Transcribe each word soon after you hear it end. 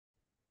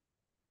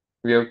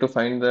We have to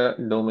find the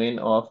domain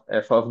of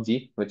f of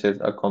g, which is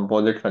a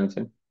composite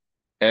function.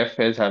 F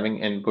is having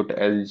input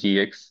as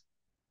gx.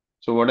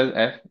 So what is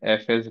f?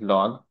 F is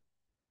log.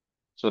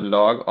 So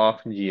log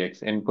of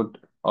gx, input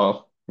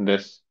of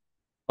this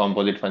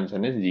composite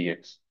function is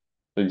gx.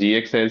 So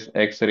gx is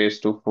x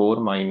raised to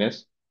 4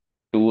 minus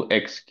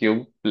 2x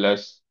cube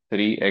plus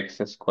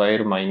 3x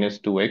square minus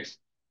 2x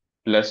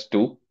plus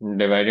 2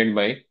 divided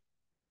by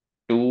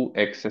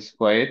 2x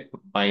square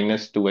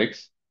minus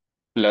 2x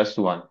plus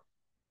 1.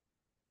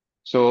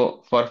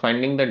 So for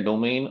finding the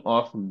domain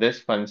of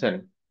this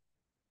function,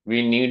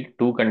 we need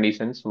two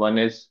conditions. One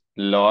is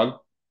log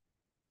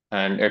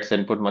and its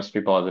input must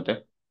be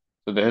positive.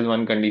 So this is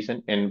one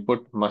condition.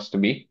 Input must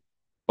be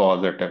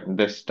positive.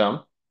 This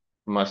term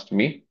must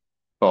be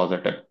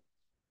positive.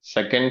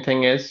 Second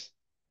thing is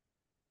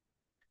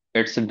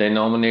its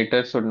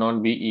denominator should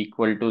not be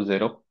equal to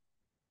 0.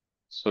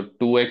 So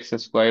 2x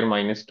square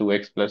minus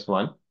 2x plus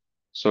 1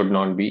 should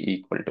not be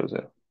equal to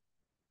 0.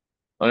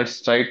 Now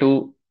let's try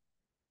to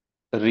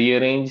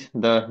rearrange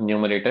the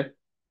numerator.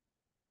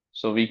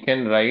 So we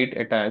can write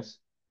it as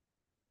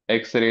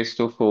x raised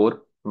to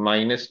 4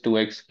 minus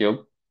 2x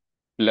cube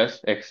plus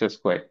x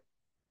square.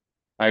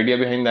 Idea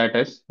behind that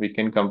is we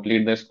can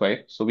complete the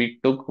square. So we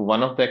took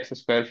one of the x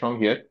square from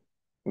here.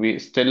 We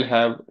still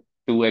have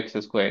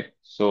 2x square.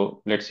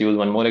 So let's use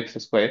one more x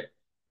square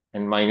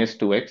and minus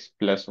 2x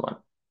plus 1.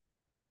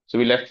 So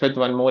we left with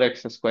one more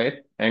x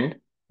square and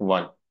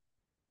 1.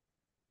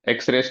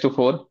 X raised to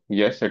 4,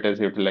 yes, it is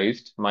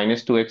utilized.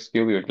 Minus 2x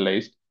cube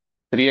utilized.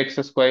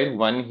 3x square,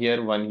 1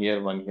 here, 1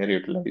 here, 1 here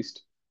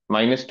utilized.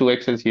 Minus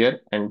 2x is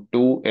here and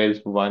 2 is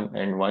 1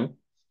 and 1.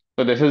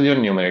 So this is your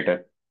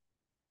numerator.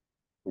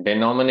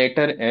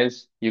 Denominator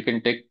is you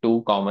can take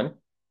 2 common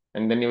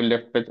and then you will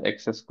left with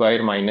x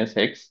square minus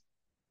x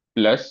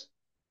plus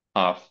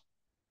half.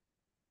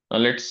 Now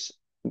let's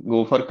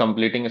go for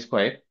completing a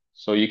square.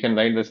 So you can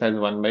write this as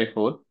 1 by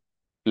 4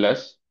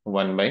 plus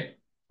 1 by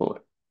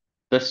 4.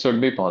 This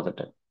should be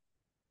positive.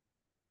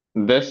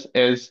 This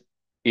is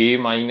a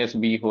minus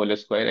b whole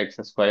square, x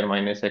square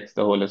minus x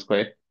the whole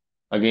square.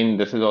 Again,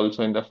 this is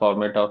also in the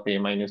format of a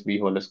minus b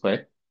whole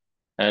square.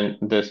 And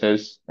this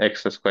is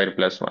x square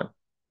plus 1.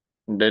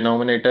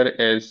 Denominator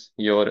is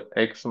your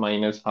x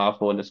minus half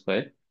whole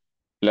square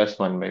plus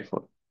 1 by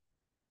 4.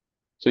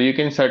 So you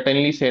can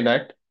certainly say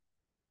that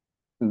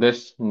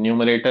this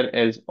numerator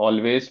is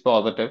always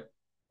positive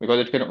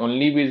because it can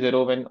only be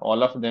 0 when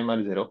all of them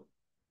are 0.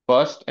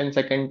 First and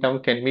second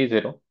term can be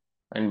 0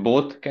 and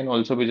both can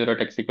also be 0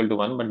 at x equal to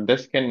 1, but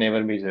this can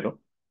never be 0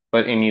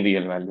 for any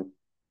real value.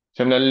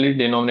 Similarly,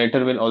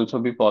 denominator will also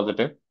be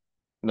positive.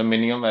 The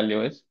minimum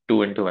value is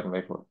 2 into 1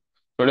 by 4.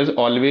 So it is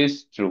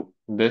always true.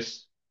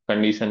 This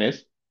condition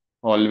is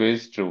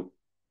always true.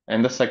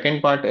 And the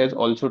second part is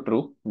also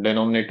true.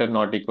 Denominator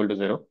not equal to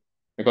 0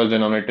 because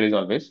denominator is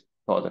always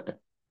positive.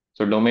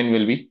 So domain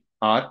will be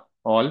R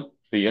all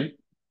real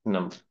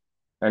numbers.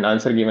 And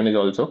answer given is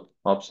also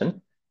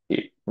option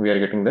A. We are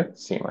getting the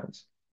same answer.